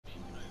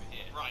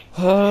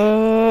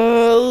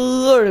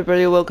Hello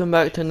everybody, welcome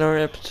back to another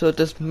episode.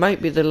 This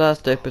might be the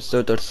last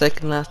episode or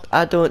second last,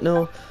 I don't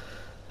know.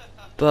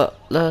 But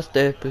last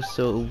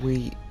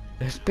episode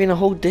it's been a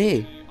whole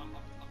day.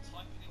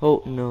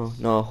 Oh no,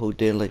 not a whole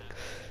day, like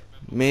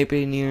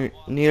maybe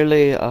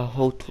nearly a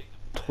whole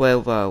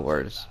 12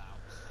 hours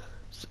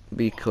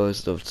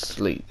because of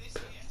sleep.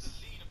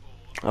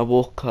 I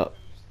woke up,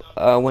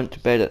 I went to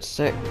bed at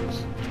 6.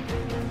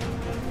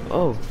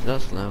 Oh,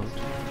 that's loud.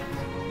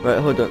 Right,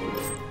 hold on.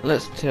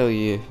 Let's tell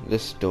you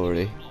this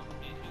story.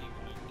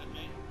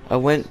 I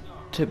went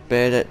to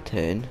bed at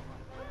 10,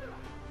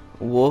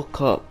 woke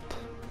up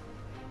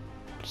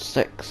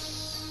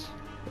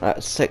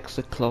at 6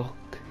 o'clock.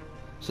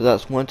 So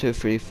that's 1, 2,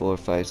 3, 4,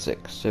 5,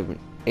 6, 7,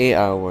 8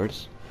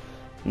 hours.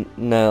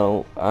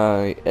 Now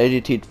I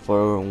edited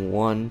for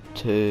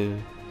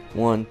 2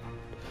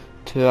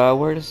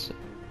 hours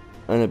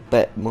and a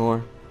bit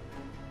more.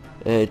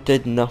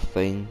 Did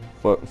nothing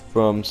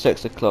from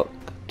 6 o'clock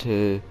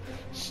to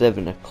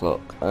 7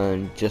 o'clock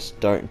and just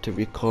starting to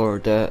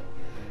record at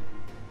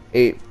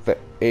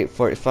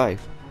 8:45.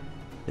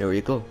 There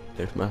we go.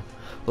 There's my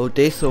whole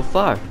day so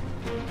far.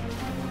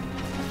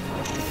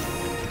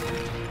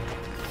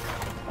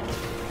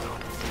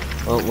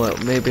 Oh well,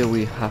 maybe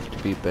we have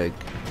to be big.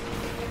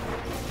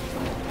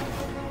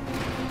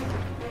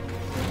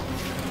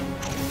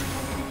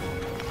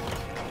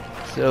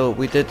 So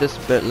we did this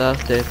bit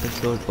last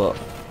episode, but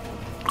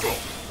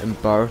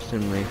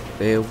embarrassingly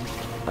failed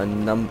a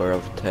number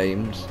of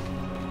times.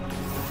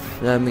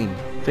 I mean,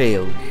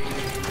 failed.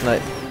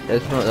 Like,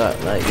 it's not that,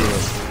 like, you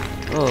know,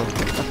 oh,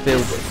 I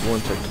failed it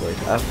once or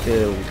twice. I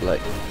failed,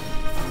 like,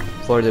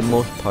 for the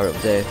most part of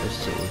the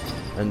episode.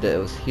 And it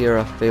was here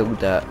I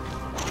failed at.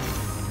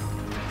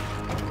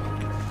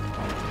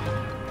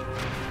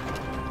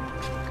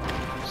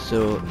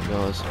 So,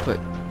 no, it's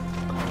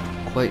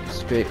quite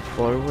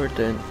straightforward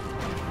then.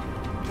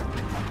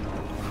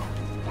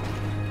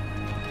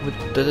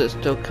 Does it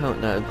still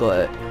count that I got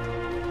it?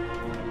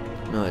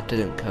 No, it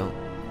didn't count.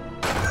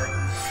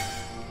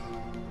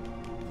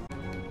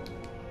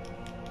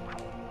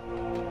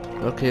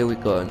 Okay, we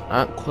got an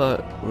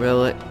aqua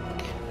relic.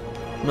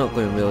 I'm not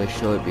going to really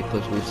show it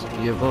because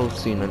you've all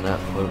seen an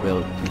aqua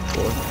relic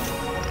before.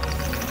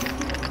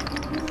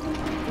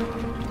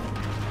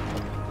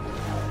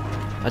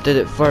 I did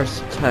it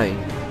first time.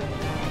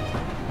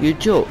 You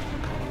joke.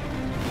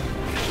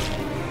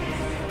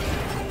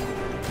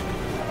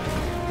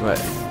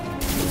 Right.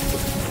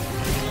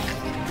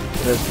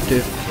 Let's do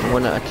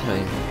one at a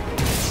time.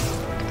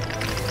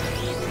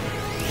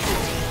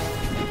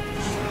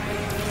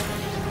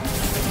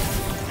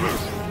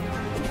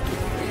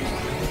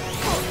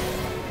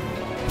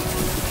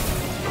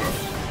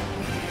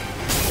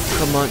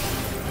 Come on.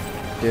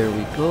 There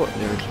we go.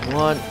 There's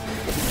one.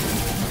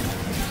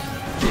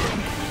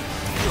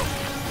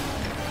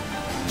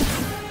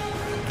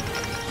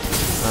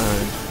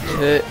 And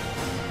 2.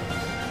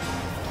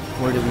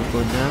 Where do we go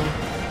now?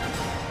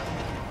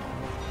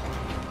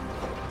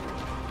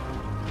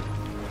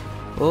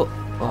 Oh,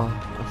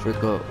 I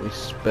forgot we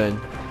spin.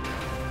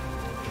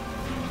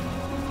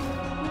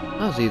 That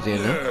was easy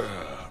enough.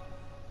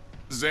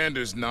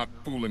 Xander's not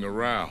fooling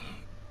around.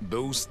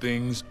 Those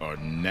things are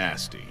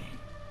nasty.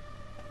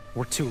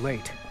 We're too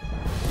late.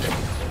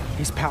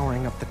 He's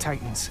powering up the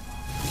Titans.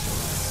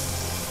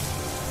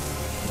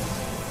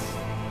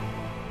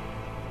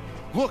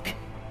 Look!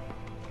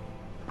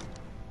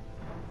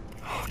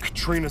 Oh,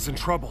 Katrina's in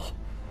trouble.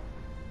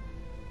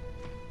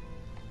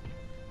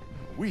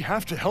 We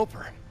have to help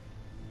her.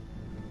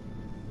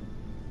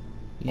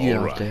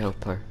 You have to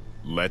help her.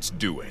 Let's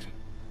do it.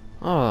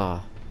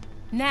 Ah.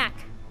 Knack,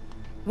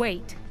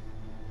 wait.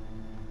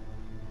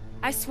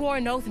 I swore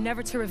an oath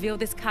never to reveal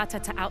this kata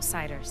to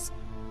outsiders.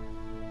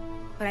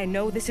 But I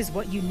know this is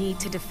what you need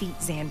to defeat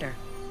Xander.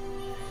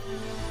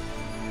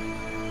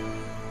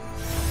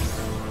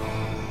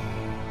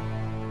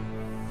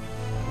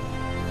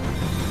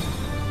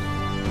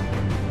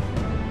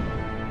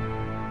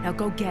 Now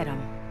go get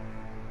him.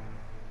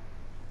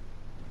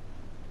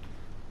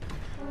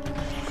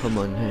 Come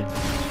on, then.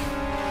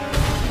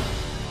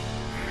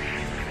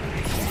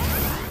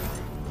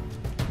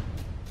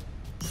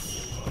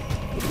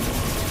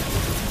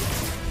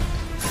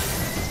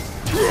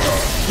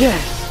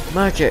 Yes!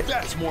 Magic!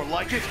 That's more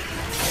like it!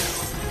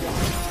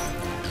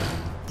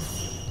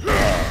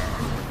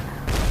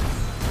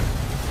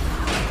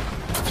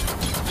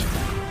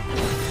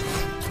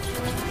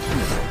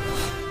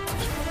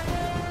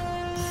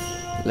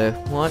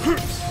 Left one.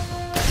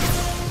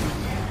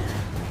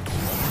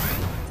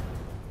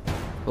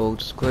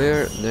 Hold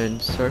square, then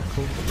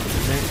circle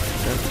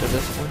next after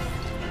this one.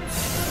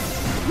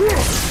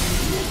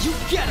 You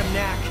get him,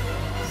 Knack!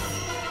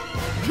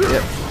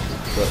 Yep,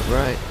 got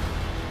right.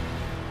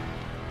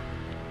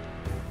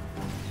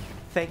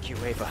 Thank you,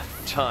 Ava.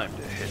 Time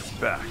to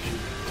hit back.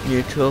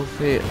 New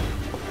trophy,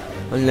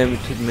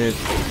 unlimited moves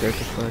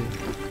certified.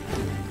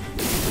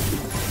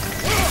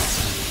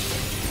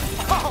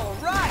 All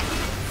right!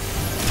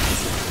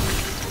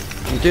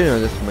 You do know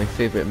this is my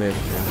favourite move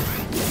now.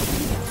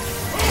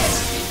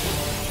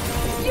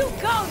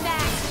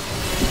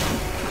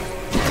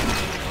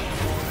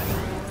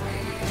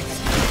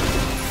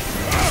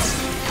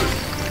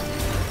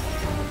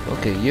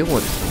 Okay, you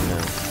want some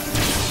now.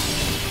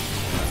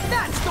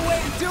 That's the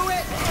way to do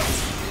it!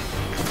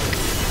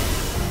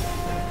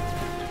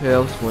 Who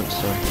else wants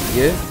some?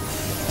 You?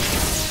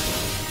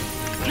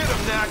 Get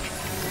him, Knack!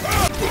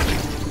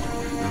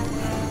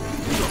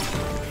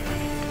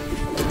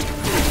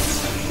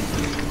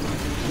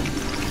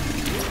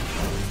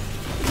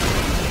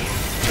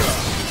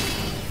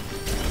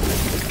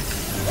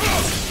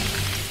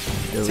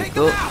 There we Take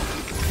go. him out!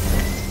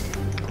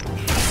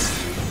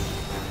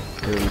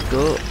 There we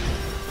go.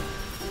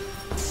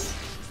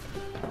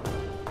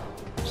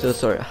 So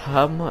sorry,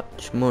 how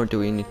much more do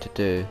we need to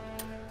do?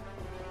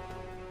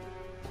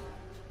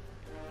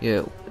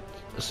 Yeah,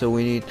 so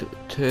we need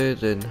 2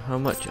 then. How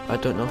much? I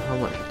don't know how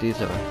much these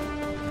are.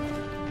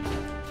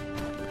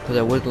 Because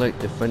I would like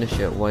to finish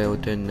it while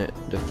doing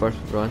the first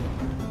run.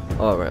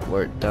 Alright,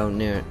 we're down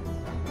there.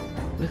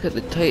 Look at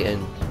the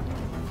Titans.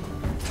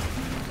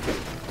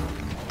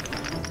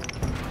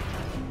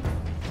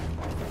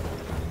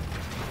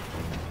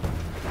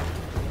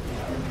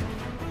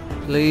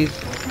 Please.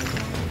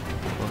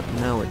 Oh,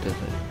 now it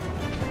doesn't.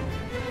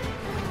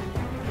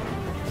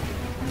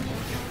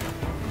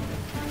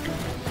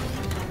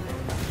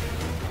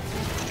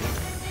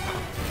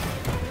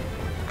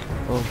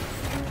 Oh,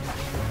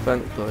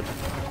 thank God.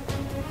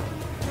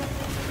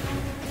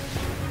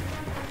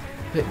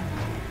 Hey.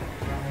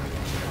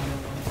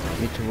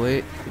 Need to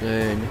wait,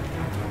 then.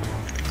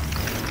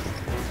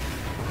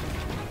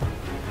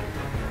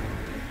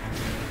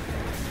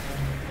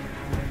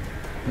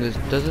 This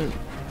doesn't.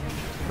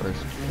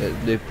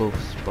 They both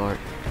spark.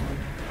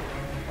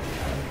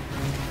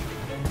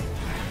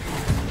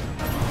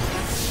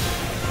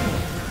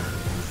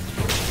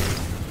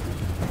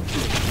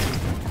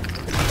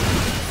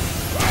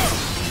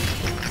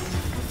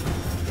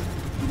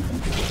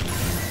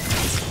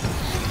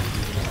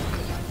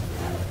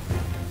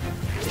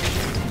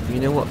 You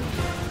know what?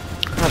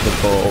 Have a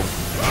ball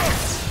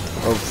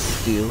of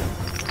steel.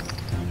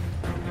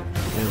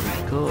 There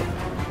we go.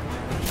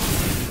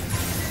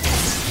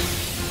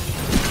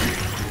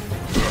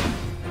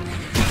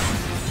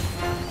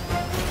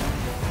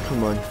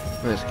 Come on,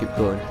 let's keep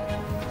going.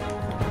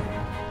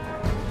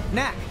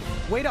 Knack,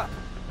 wait up!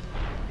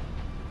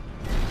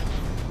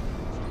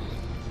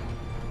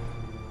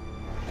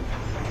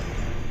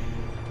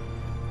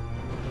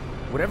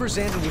 Whatever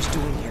Xander was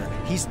doing here,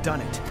 he's done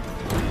it.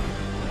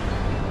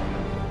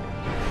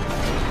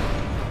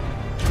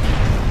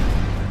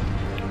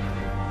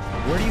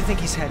 Where do you think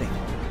he's heading?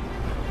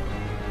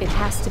 It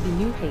has to be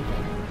New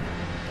Haven.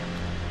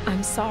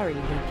 I'm sorry,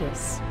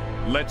 Lucas.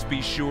 Let's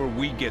be sure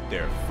we get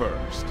there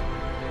first.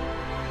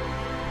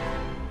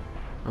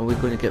 Are we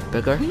going to get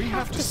bigger? We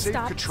have to save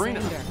stop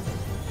Katrina.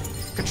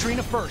 Xander.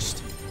 Katrina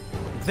first,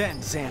 then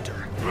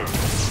Xander.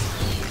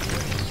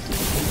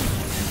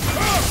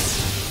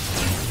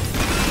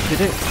 Do you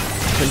think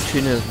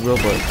Katrina's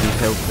robot can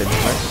help him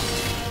first?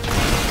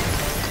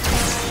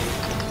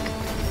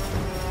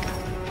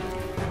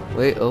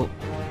 Wait, oh.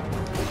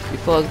 You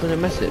thought I was gonna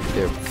miss it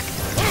there,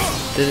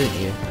 didn't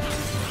you?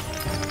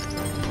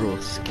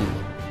 Broski.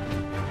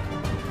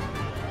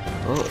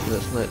 Oh,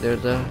 looks like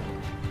there's a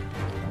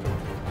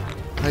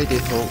hidey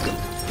hole.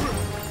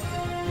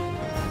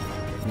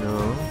 No?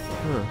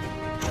 Huh.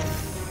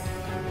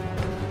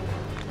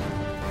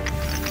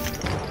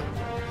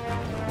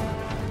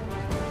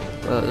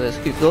 Well, let's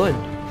keep going.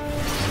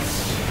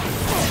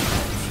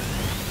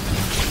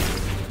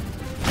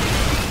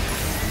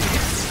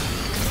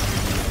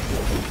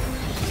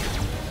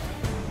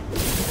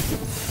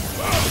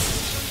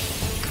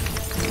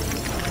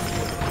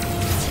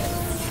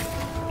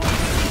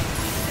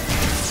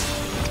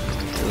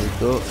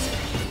 Go.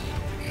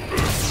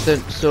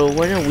 So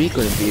when are we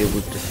going to be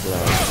able to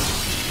fly?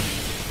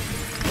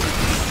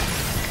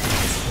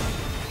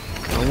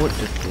 I want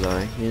to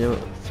fly, you know,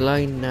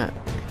 fly knack.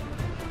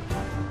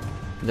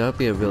 That'd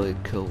be a really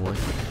cool one.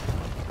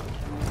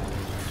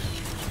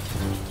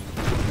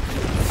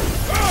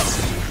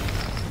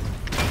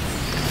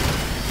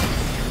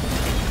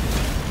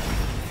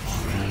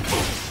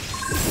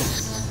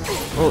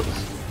 Oh,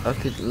 I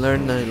could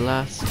learn the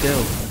last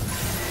skill.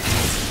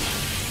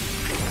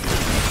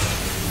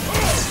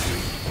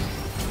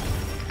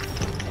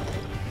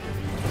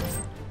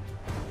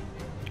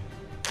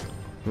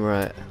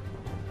 Right.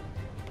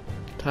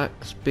 Attack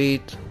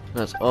speed,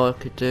 that's all I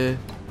could do.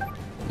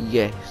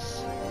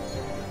 Yes.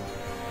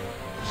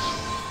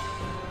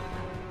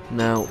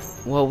 Now,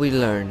 what we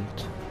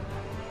learned.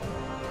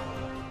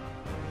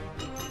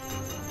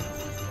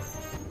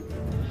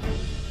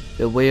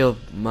 The way of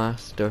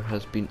master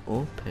has been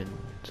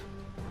opened.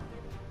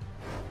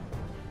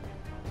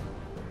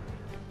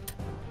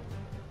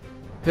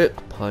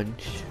 Hook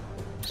punch.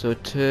 So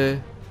 2,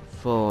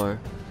 4,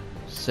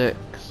 6,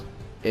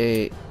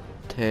 8,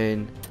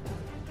 10,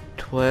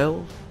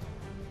 12.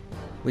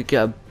 We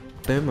get a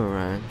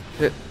boomerang.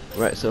 Hook,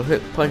 right, so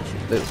hook punch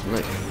looks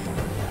like.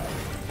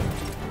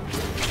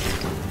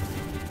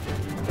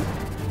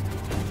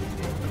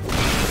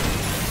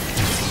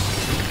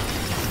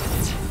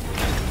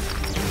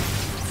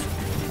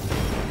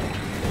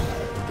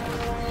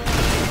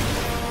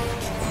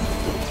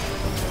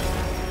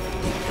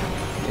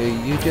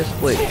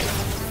 just wait.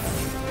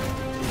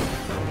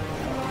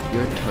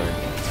 Your turn.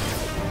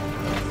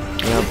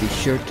 And I'll be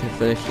sure to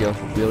finish you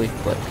off really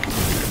quick.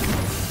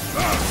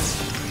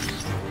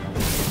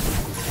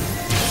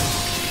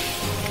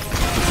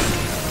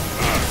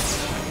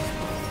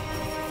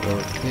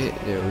 Okay,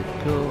 there we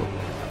go.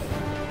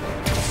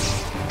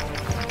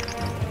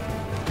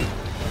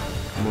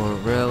 More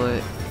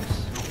relics.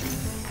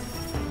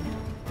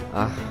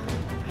 A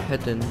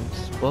hidden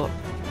spot.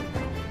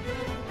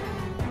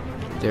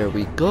 There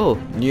we go.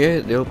 Yeah,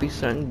 there'll be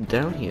something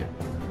down here.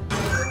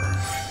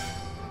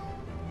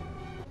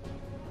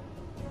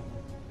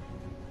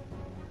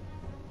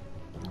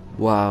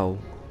 Wow.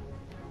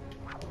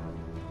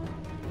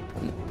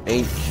 An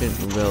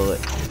ancient relic.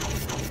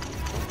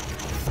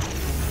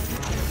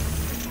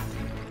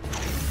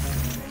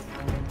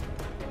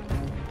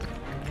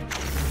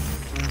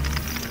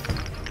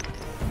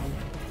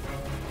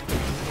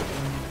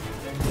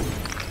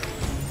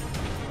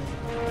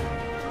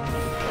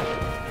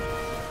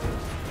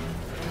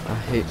 I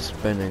hate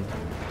spinning.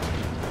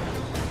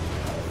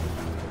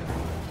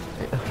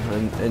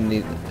 And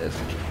this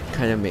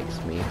kind of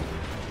makes me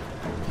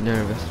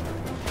nervous.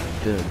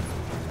 Dun,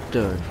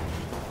 dun,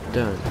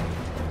 dun,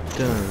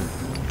 dun.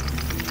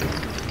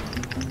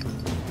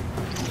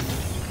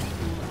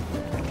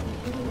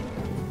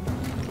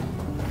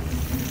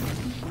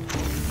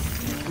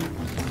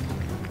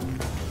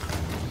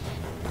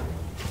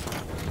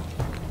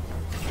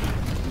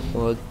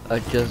 Well, I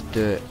just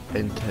do it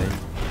in time.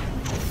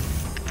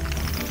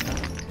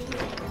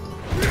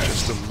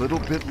 Just a little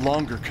bit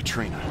longer,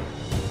 Katrina.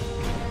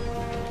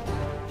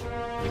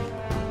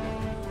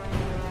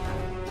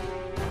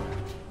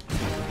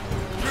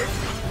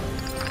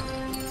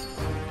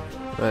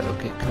 Right,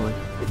 okay, come on.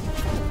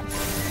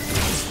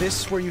 Is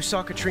this where you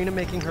saw Katrina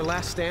making her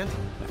last stand?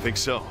 I think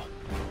so.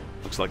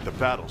 Looks like the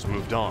battle's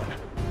moved on.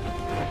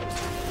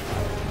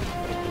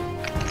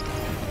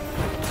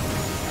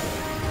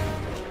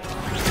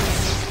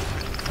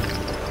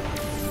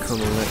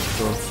 Come on, let's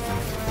go.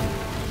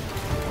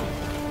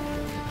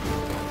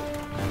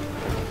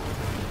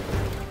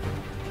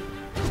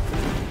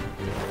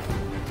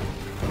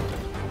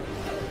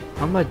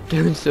 How am I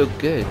doing so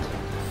good?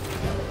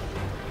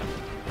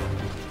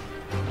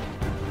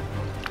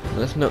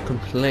 Let's not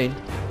complain.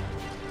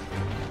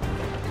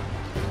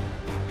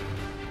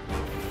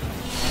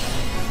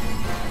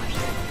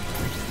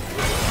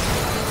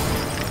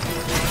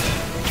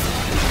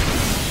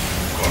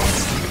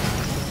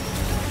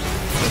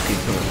 Okay,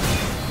 come on.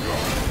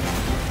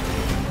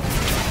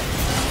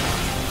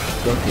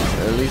 Okay,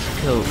 at least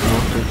kill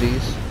most of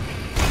these.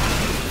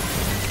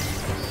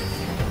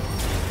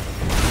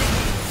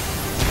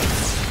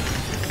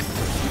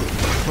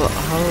 But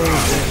how are we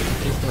going to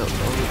take out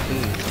all of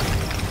these?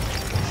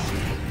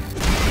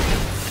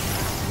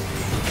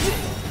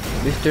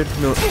 At least there's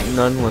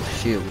none with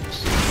shields.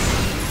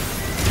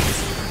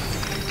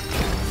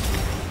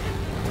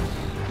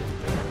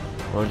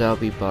 Or that'll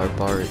be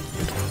barbaric.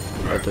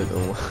 I don't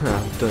know. I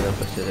don't know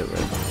if I said it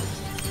right.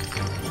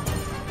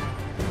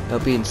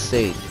 That'll be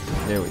insane.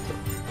 There we go.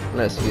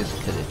 Let's use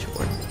pillage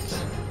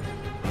ordnance.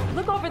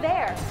 Look over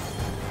there.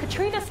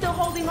 Katrina's still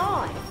holding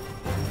on.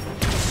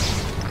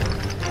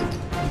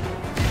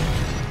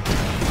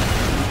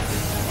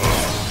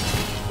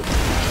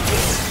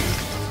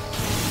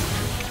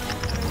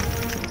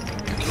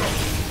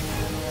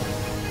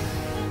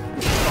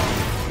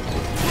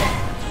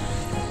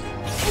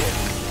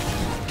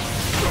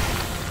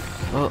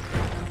 Oh,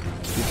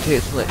 he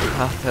takes like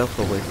half health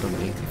away from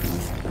me.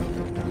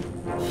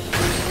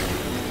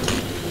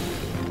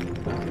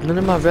 None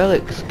of my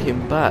relics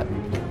came back.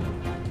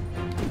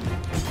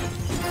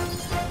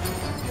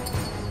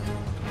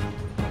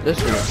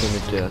 This one's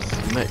gonna do a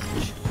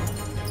smidge.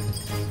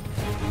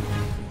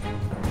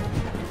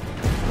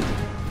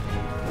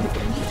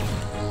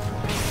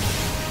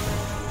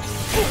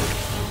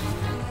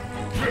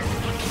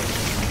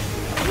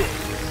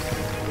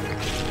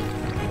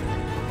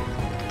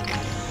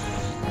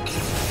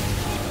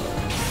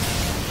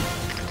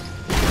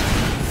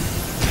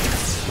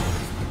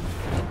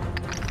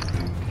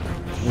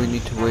 We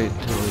need to wait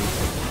till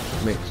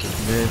he makes his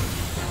move.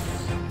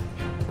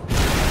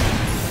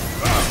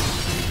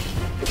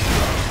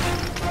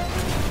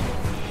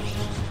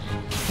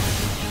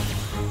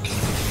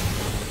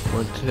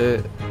 One,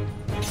 two.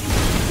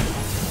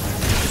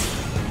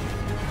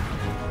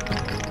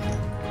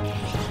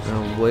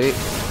 Now wait.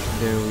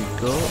 There we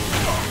go.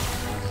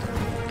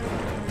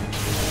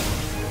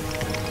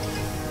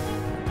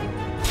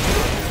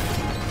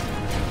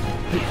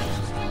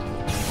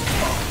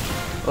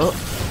 Oh.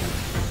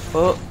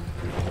 Oh.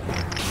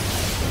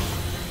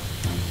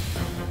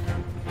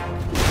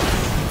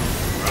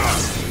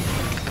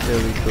 There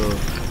we go.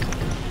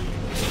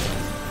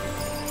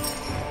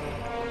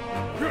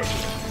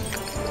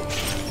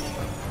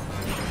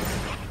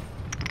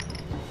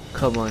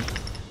 Come on.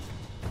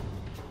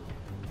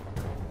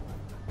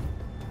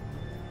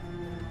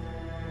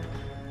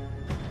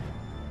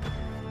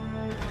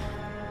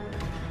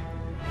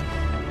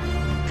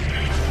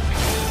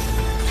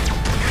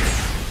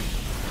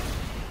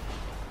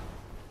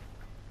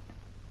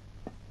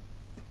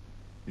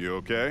 You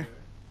okay?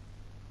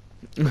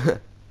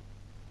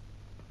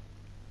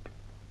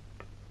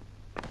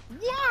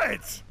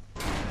 What?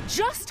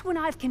 Just when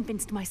I've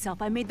convinced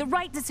myself I made the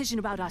right decision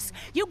about us,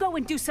 you go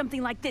and do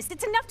something like this.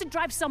 It's enough to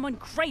drive someone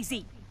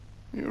crazy.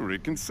 You're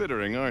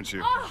reconsidering, aren't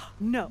you? Oh,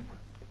 no.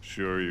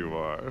 Sure you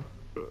are.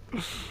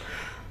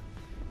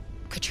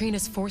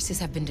 Katrina's forces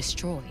have been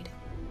destroyed.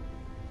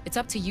 It's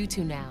up to you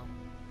two now.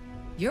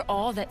 You're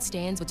all that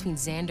stands between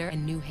Xander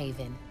and New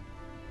Haven.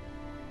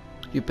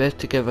 You best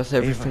to give us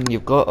everything Ava.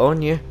 you've got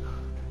on you.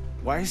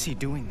 Why is he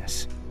doing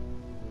this?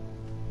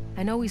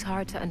 I know he's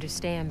hard to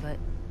understand, but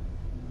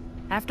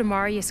after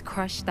Marius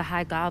crushed the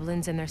High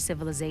Goblins and their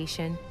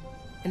civilization,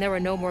 and there were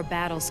no more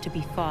battles to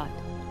be fought,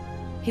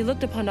 he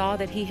looked upon all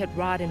that he had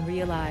wrought and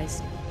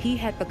realized he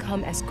had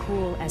become as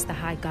cruel as the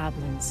High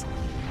Goblins.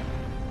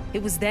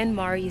 It was then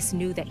Marius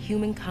knew that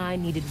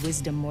humankind needed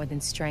wisdom more than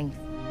strength.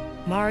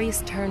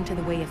 Marius turned to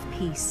the way of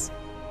peace.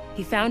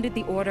 He founded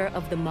the Order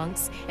of the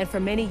Monks, and for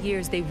many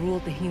years they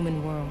ruled the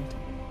human world.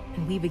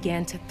 And we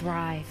began to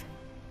thrive.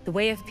 The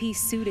way of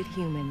peace suited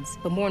humans,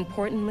 but more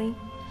importantly,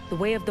 the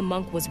way of the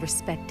monk was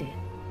respected.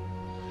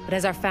 But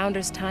as our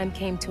founders' time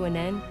came to an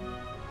end,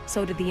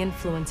 so did the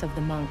influence of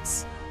the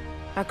monks.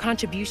 Our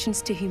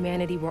contributions to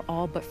humanity were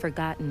all but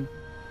forgotten.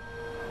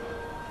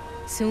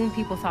 Soon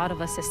people thought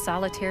of us as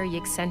solitary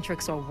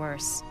eccentrics or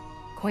worse,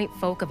 quaint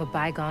folk of a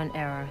bygone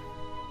era.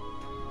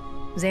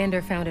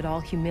 Xander found it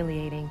all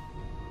humiliating.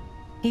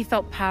 He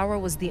felt power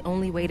was the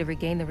only way to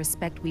regain the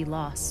respect we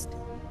lost.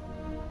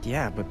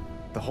 Yeah, but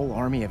the whole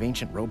army of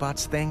ancient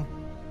robots thing?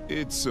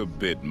 It's a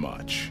bit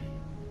much.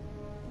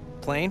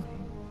 Plain?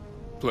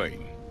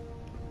 Plain.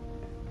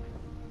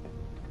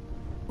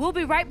 We'll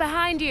be right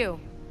behind you.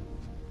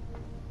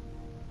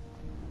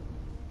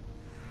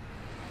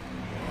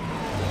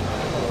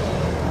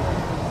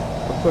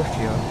 Of course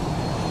you are.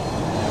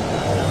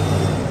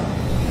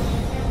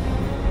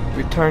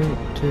 Return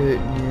to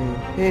New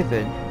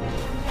Haven.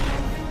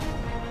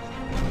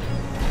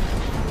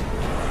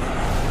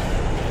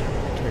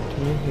 Return to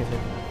New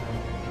Haven.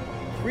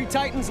 3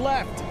 Titans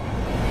left!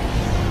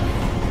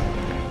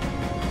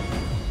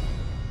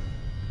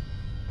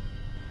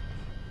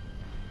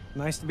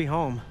 Nice to be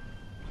home,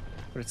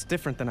 but it's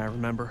different than I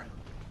remember.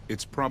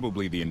 It's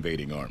probably the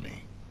invading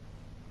army.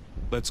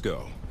 Let's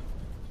go.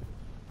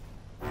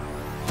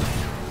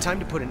 Time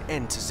to put an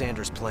end to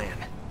Xander's plan.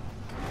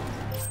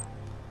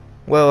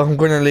 Well, I'm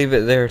gonna leave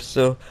it there.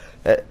 So,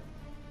 it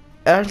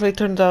actually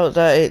turns out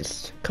that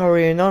it's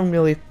carrying on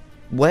really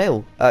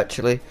well.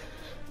 Actually,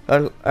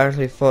 I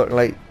actually thought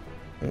like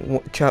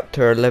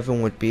chapter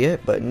 11 would be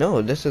it, but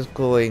no, this is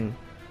going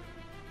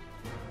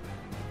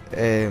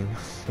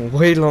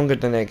way longer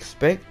than I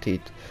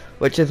expected,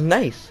 which is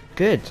nice.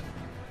 Good.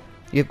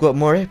 You've got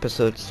more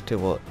episodes to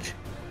watch.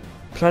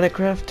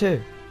 Planetcraft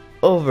 2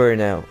 over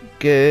now.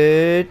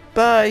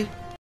 Goodbye.